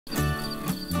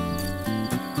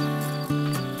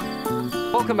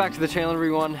Welcome back to the channel,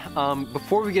 everyone.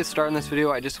 Before we get started in this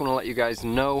video, I just want to let you guys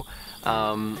know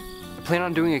I plan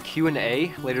on doing a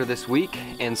Q&A later this week,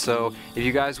 and so if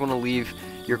you guys want to leave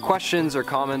your questions or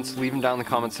comments, leave them down in the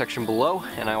comment section below,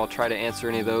 and I will try to answer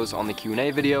any of those on the Q&A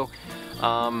video.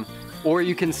 Or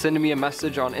you can send me a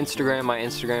message on Instagram. My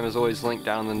Instagram is always linked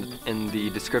down in the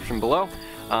description below.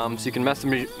 So you can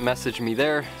message me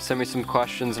there, send me some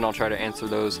questions, and I'll try to answer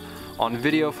those on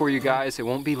video for you guys. It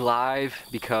won't be live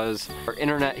because our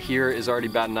internet here is already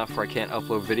bad enough where I can't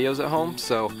upload videos at home,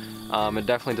 so it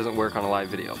definitely doesn't work on a live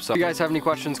video. So if you guys have any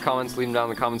questions, comments, leave them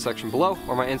down in the comment section below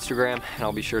or my Instagram, and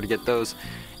I'll be sure to get those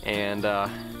and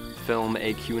film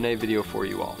a Q&A video for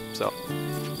you all. So.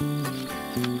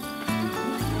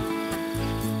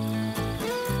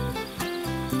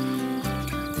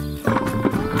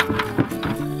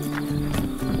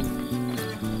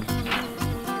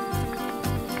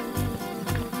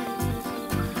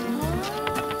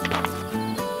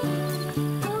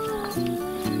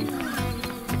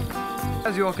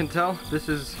 As you all can tell, this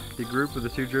is the group of the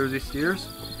two Jersey steers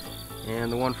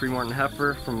and the one Free Martin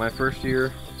heifer from my first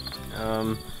year.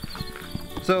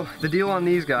 So the deal on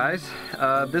these guys,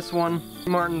 this one,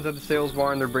 Martin's at the sales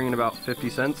barn, they're bringing about 50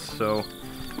 cents, so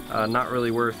not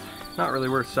really worth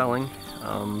selling.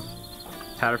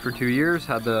 Had her for 2 years,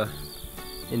 had the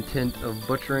intent of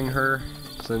butchering her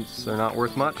since they're not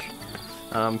worth much.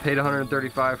 Paid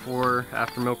 $135 for her.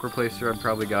 After milk replacer, I've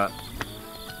probably got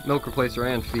milk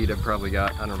replacer and feed. I've probably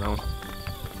got, I don't know,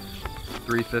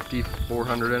 $350,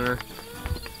 $400 in her.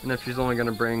 And if she's only going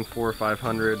to bring $400 or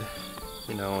 $500,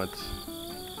 you know, it's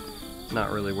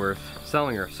not really worth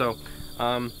selling her. So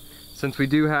since we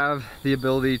do have the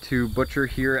ability to butcher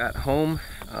here at home,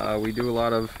 we do a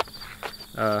lot of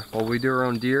well, we do our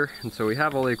own deer, and so we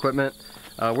have all the equipment.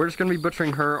 We're just going to be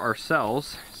butchering her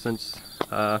ourselves since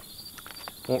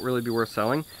won't really be worth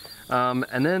selling.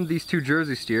 And then these two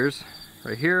Jersey steers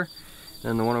right here,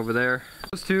 and the one over there.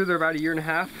 Those two, they're about 1.5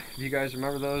 years. If you guys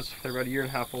remember those, they're about 1.5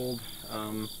 years old.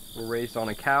 Were raised on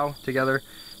a cow together.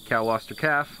 Cow lost her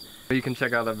calf. You can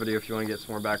check out that video if you want to get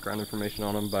some more background information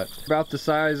on them, but about the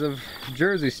size of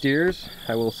Jersey steers,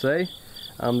 I will say.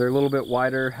 They're a little bit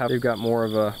wider. They've got more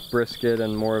of a brisket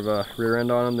and more of a rear end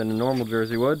on them than a normal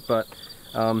Jersey would, but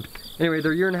anyway,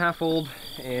 they're 1.5 years old,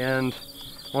 and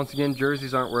once again,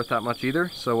 Jerseys aren't worth that much either.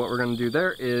 So what we're going to do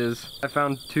there is, I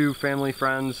found two family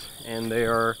friends, and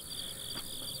they're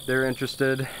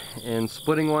interested in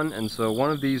splitting one, and so one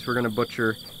of these we're going to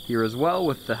butcher here as well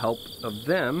with the help of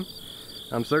them.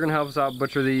 So they're going to help us out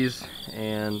butcher these,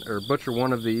 or butcher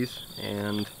one of these,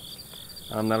 and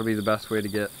that'll be the best way to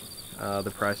get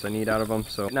the price I need out of them.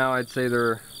 So now I'd say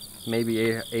they're maybe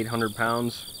 800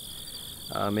 pounds,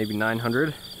 maybe 900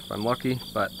 if I'm lucky,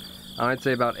 but I'd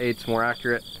say about 8's more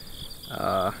accurate.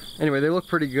 Anyway, they look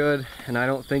pretty good, and I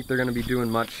don't think they're going to be doing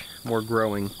much more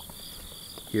growing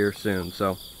here soon.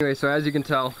 So anyway, so as you can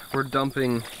tell, we're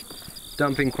dumping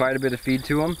quite a bit of feed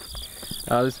to them.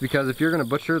 This is because if you're going to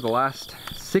butcher, the last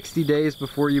 60 days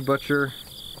before you butcher,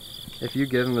 if you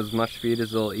give them as much feed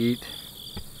as they'll eat,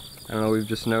 I don't know, we've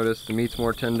just noticed the meat's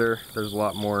more tender, there's a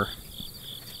lot more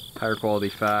higher quality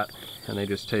fat, and they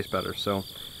just taste better. So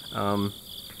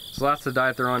so that's the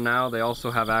diet they're on now. They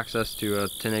also have access to a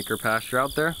 10-acre pasture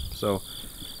out there, so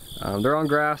they're on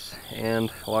grass and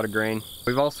a lot of grain.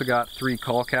 We've also got 3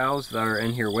 cull cows that are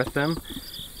in here with them.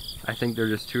 I think they're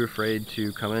just too afraid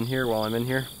to come in here while I'm in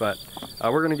here, but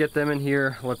we're gonna get them in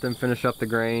here, let them finish up the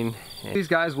grain. And these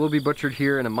guys will be butchered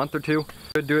here in a month or 2.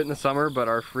 Could do it in the summer, but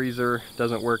our freezer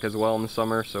doesn't work as well in the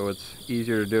summer, so it's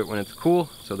easier to do it when it's cool,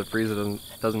 so the freezer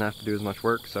doesn't have to do as much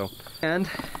work. So, and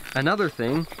another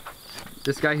thing,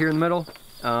 this guy here in the middle,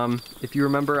 if you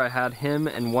remember, I had him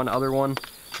and one other one.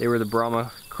 They were the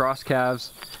Brahma cross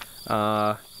calves.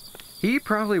 He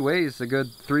probably weighs a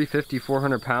good 350,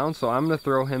 400 pounds, so I'm going to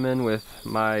throw him in with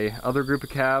my other group of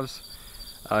calves.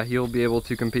 He'll be able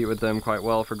to compete with them quite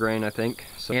well for grain, I think.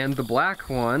 So, and the black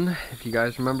one, if you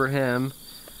guys remember him,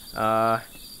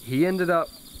 he ended up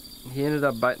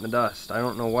biting the dust. I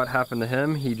don't know what happened to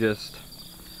him. He just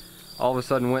all of a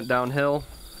sudden went downhill,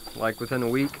 like within a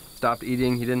week. Stopped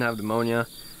eating. He didn't have pneumonia.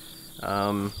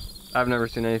 I've never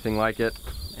seen anything like it,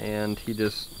 and he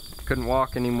just couldn't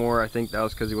walk anymore. I think that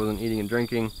was because he wasn't eating and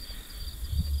drinking,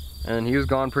 and he was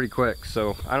gone pretty quick.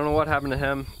 So I don't know what happened to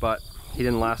him, but he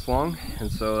didn't last long,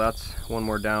 and so that's one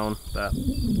more down that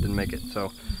didn't make it.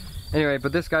 So anyway,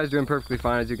 but this guy's doing perfectly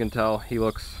fine. As you can tell, he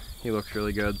looks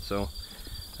really good. So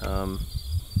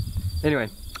anyway,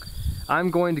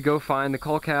 I'm going to go find the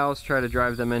cull cows, try to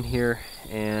drive them in here,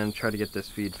 and try to get this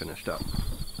feed finished up.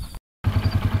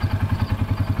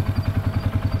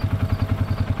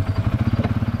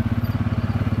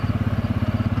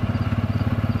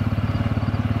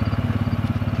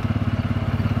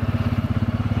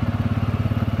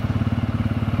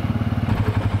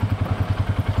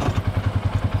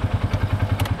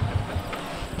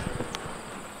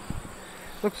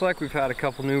 Looks like we've had a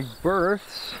couple new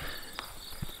births.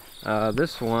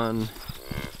 This one,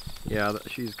 yeah,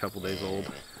 she's a couple days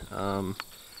old.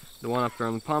 The one up there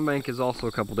on the pond bank is also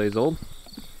a couple days old.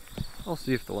 I'll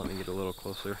see if they'll let me get a little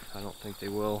closer. I don't think they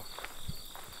will.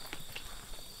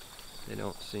 They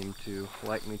don't seem to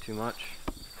like me too much.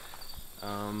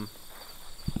 But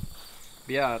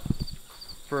yeah,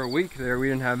 for a week there we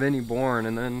didn't have any born,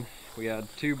 and then we had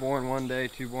 2 born one day,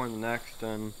 2 born the next,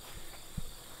 and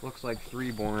looks like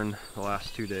 3 born the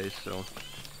last 2 days. So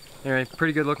anyway,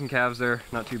 pretty good looking calves there,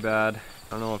 not too bad. I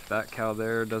don't know if that cow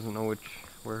there doesn't know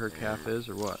where her calf is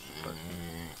or what, but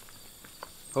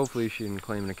hopefully she didn't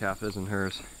claim the calf isn't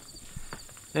hers.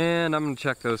 And I'm gonna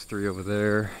check those 3 over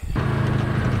there.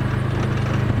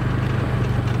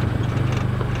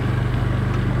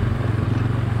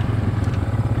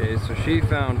 Okay, so she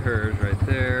found hers right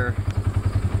there.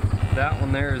 That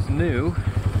one there is new.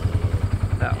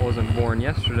 That wasn't born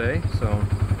yesterday, so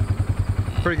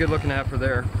pretty good looking heifer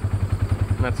there.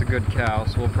 And that's a good cow,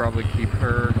 so we'll probably keep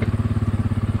her,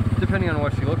 depending on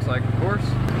what she looks like, of course.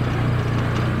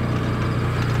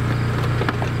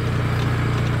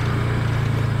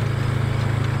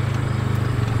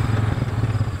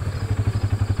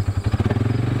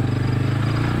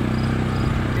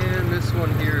 And this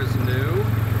one here is new.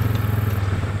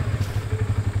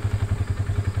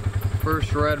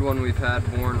 First red one we've had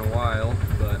born in a while,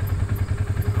 but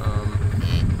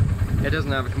it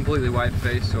doesn't have a completely white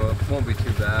face, so it won't be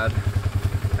too bad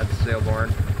at the sale barn.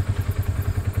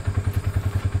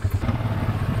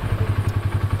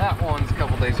 That one's a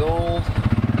couple days old.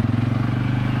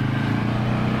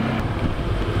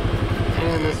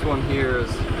 And this one here is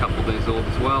a couple days old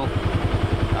as well.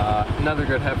 Another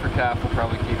good heifer calf, we'll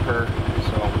probably keep her,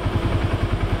 so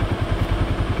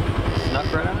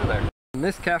snuck right under there. And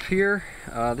this calf here,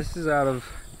 this is out of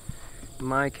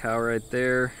my cow right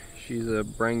there. She's a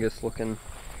Brangus looking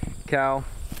cow.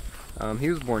 He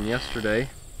was born yesterday.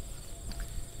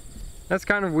 That's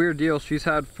kind of a weird deal. She's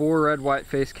had 4 red white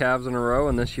faced calves in a row,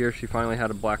 and this year she finally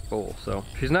had a black bull. So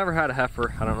she's never had a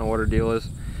heifer. I don't know what her deal is.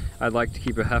 I'd like to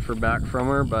keep a heifer back from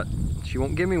her, but she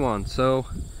won't give me one. So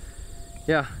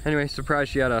yeah, anyway,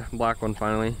 surprised she had a black one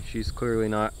finally. She's clearly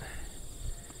not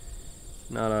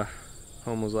a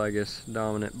homozygous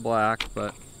dominant black,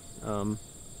 but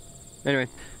anyway,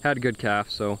 had a good calf.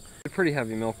 So a pretty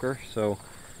heavy milker, so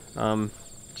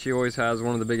she always has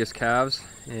one of the biggest calves,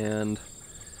 and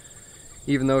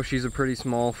even though she's a pretty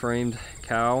small framed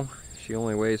cow, she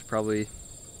only weighs probably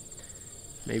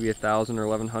maybe 1,000 or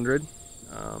 1,100,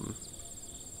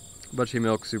 but she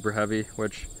milks super heavy,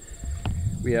 which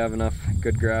we have enough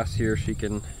good grass here we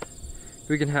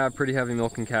can have pretty heavy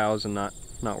milking cows and not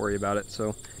worry about it.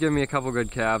 So give me a couple good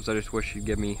calves. I just wish she'd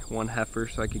give me 1 heifer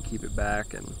so I could keep it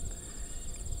back. And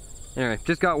anyway,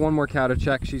 just got 1 more cow to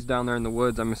check. She's down there in the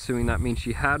woods. I'm assuming that means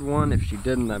she had one. If she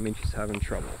didn't, that means she's having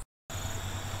trouble.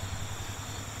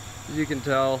 As you can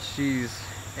tell, she's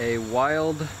a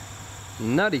wild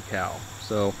nutty cow.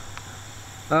 So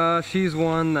she's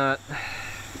one that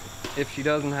if she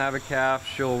doesn't have a calf,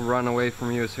 she'll run away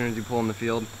from you as soon as you pull in the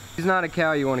field. She's not a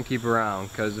cow you want to keep around,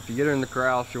 because if you get her in the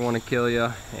corral, she'll want to kill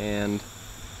you, and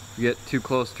if you get too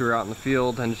close to her out in the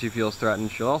field and she feels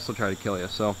threatened, she'll also try to kill you.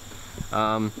 So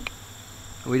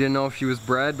we didn't know if she was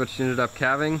bred, but she ended up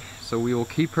calving, so we will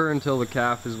keep her until the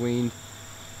calf is weaned.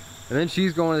 And then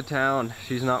she's going to town.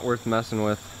 She's not worth messing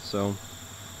with. So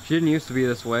she didn't used to be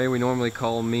this way. We normally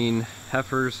call mean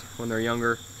heifers when they're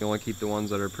younger. You only keep the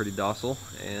ones that are pretty docile.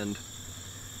 And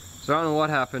so I don't know what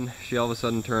happened. She all of a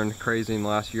sudden turned crazy in the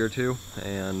last year or 2,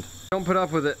 and don't put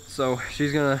up with it. So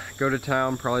she's gonna go to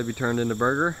town, probably be turned into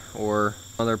burger, or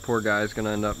another poor guy's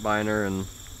gonna end up buying her and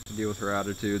deal with her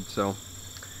attitude. So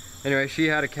anyway, she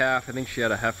had a calf. I think she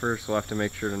had a heifer, so we'll have to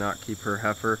make sure to not keep her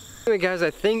heifer. Anyway guys,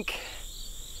 I think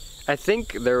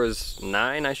there was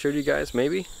 9 I showed you guys,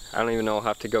 maybe. I don't even know, I'll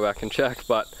have to go back and check,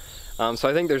 but so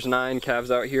I think there's 9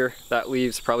 calves out here. That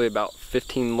leaves probably about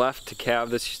 15 left to calve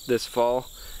this fall.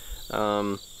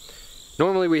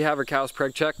 Normally we have our cows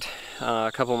preg checked a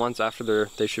couple months after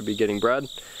they should be getting bred,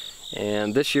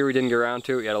 and this year we didn't get around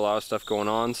to it. We had a lot of stuff going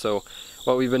on, so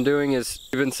what we've been doing is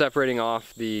we've been separating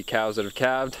off the cows that have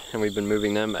calved, and we've been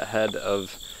moving them ahead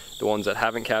of the ones that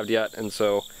haven't calved yet. And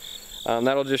so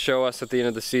that'll just show us at the end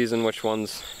of the season which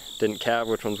ones didn't calve,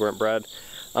 which ones weren't bred.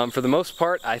 For the most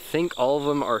part, I think all of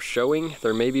them are showing.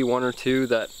 There may be 1 or 2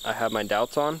 that I have my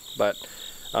doubts on, but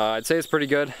I'd say it's pretty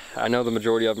good. I know the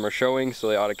majority of them are showing, so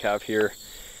they ought to calve here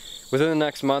within the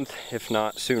next month, if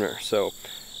not sooner. So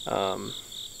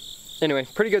anyway,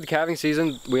 pretty good calving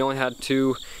season. We only had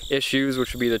 2 issues,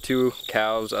 which would be the 2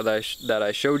 cows that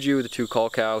I showed you, the 2 cull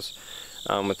cows.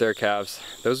 with their calves.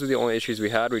 Those were the only issues we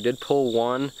had. We did pull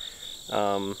one,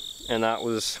 and that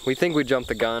was, we think we jumped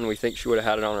the gun. We think she would have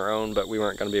had it on her own, but we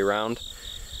weren't going to be around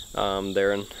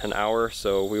there in an hour,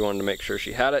 so we wanted to make sure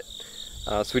she had it.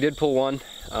 So we did pull one,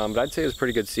 but I'd say it was a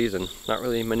pretty good season. Not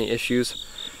really many issues.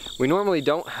 We normally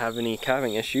don't have any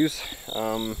calving issues.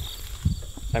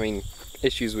 I mean,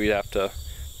 issues we'd have to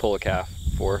pull a calf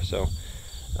for, so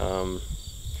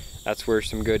that's where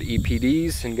some good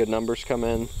EPDs and good numbers come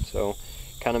in. So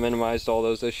kind of minimized all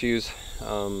those issues.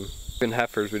 In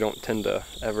heifers, we don't tend to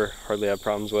ever hardly have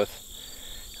problems with,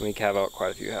 and we calve out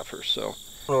quite a few heifers. So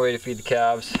on the way to feed the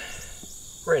calves,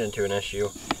 ran into an issue.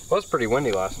 It was pretty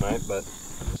windy last night, but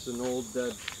it's an old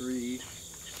dead tree.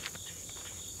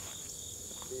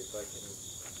 See if I can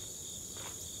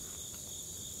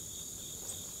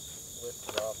lift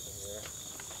it off in here.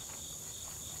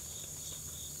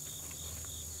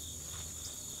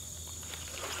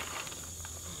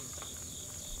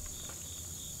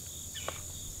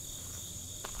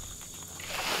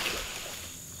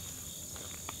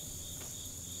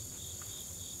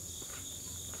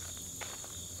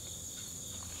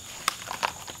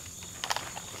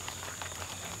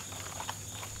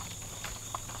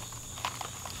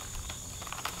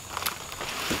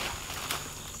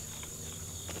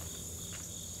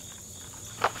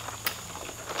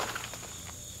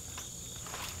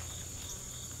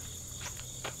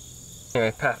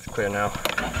 Anyway, path's clear now.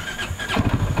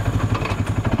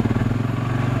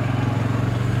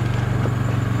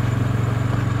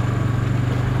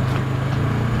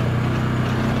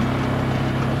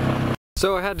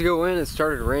 So I had to go in. It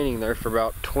started raining there for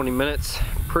about 20 minutes.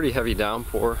 Pretty heavy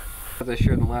downpour. As I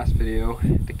showed in the last video,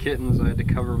 the kittens, I had to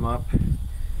cover them up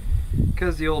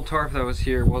because the old tarp that was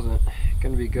here wasn't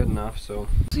going to be good enough. So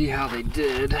see how they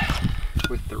did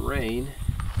with the rain.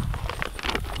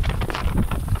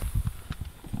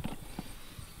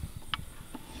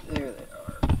 There they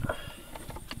are.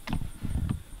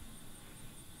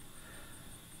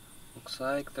 Looks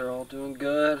like they're all doing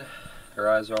good. Their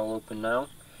eyes are all open now.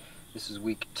 This is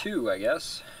week 2, I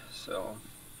guess. So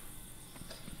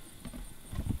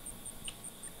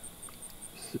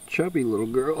it's a chubby little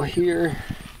girl here.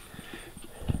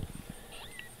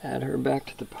 Add her back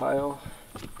to the pile.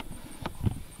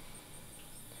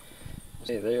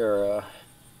 Hey, they are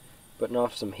putting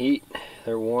off some heat.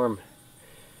 They're warm.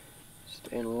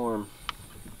 Staying warm.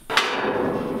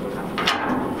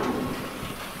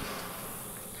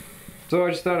 So I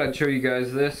just thought I'd show you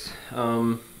guys this.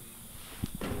 So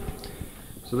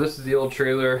this is the old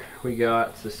trailer we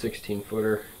got. It's a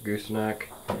 16-footer gooseneck,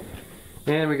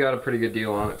 and we got a pretty good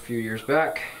deal on it a few years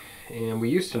back. And we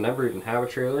used to never even have a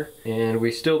trailer, and we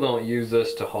still don't use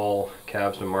this to haul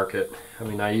calves to market. I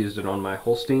mean, I used it on my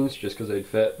Holsteins just because they'd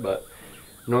fit, but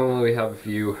normally we have a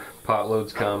few pot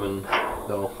loads come and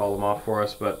they'll haul them off for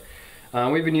us. But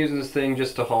we've been using this thing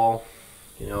just to haul,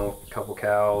 you know, a couple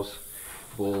cows,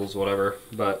 bulls, whatever.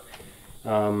 But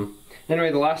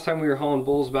anyway, the last time we were hauling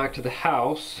bulls back to the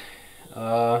house, 2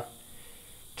 of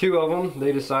them,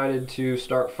 they decided to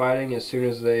start fighting as soon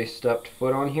as they stepped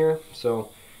foot on here.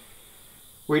 So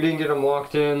we didn't get them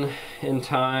walked in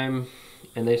time,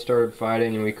 and they started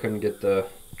fighting, and we couldn't get the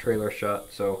trailer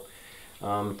shut. So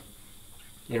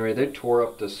anyway, they tore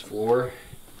up this floor.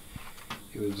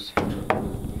 It was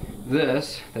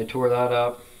this. They tore that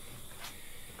up.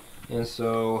 And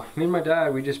so me and my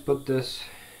dad, we just put this,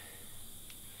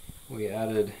 we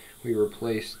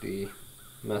replaced the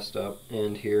messed up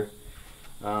end here.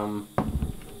 I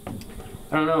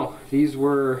don't know, these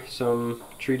were some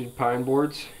treated pine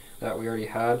boards that we already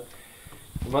had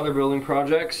from other building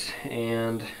projects,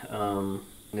 and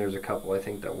there's a couple I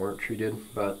think that weren't treated,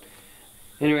 but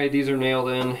anyway, these are nailed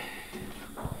in.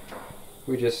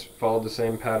 We just followed the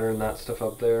same pattern that stuff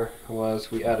up there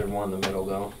was. We added one in the middle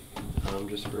though,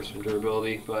 just for some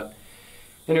durability. But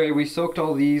anyway, we soaked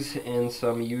all these in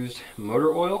some used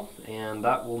motor oil, and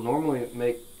that will normally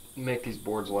make these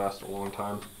boards last a long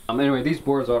time. Anyway, these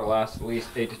boards ought to last at least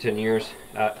 8 to 10 years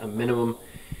at a minimum,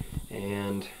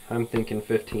 and I'm thinking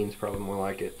 15 is probably more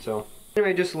like it. So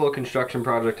anyway, just a little construction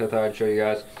project I thought I'd show you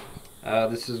guys.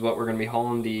 This is what we're going to be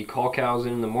hauling the call cows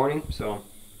in the morning, so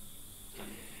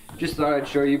just thought I'd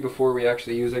show you before we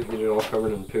actually use it, get it all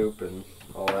covered in poop and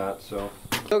all that. So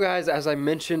guys, as I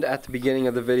mentioned at the beginning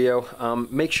of the video,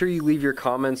 make sure you leave your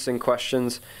comments and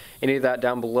questions, any of that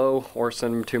down below, or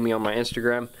send them to me on my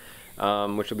Instagram,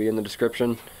 which will be in the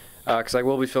description, because I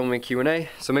will be filming a Q&A.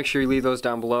 So make sure you leave those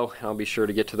down below, and I'll be sure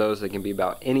to get to those. They can be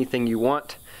about anything you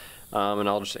want, and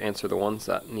I'll just answer the ones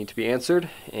that need to be answered.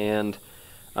 And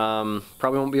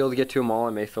Probably won't be able to get to them all.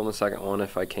 I may film a second one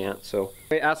if I can't. So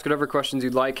ask whatever questions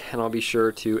you'd like and I'll be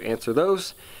sure to answer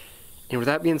those. And with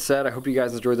that being said, I hope you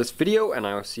guys enjoyed this video and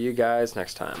I will see you guys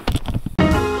next time.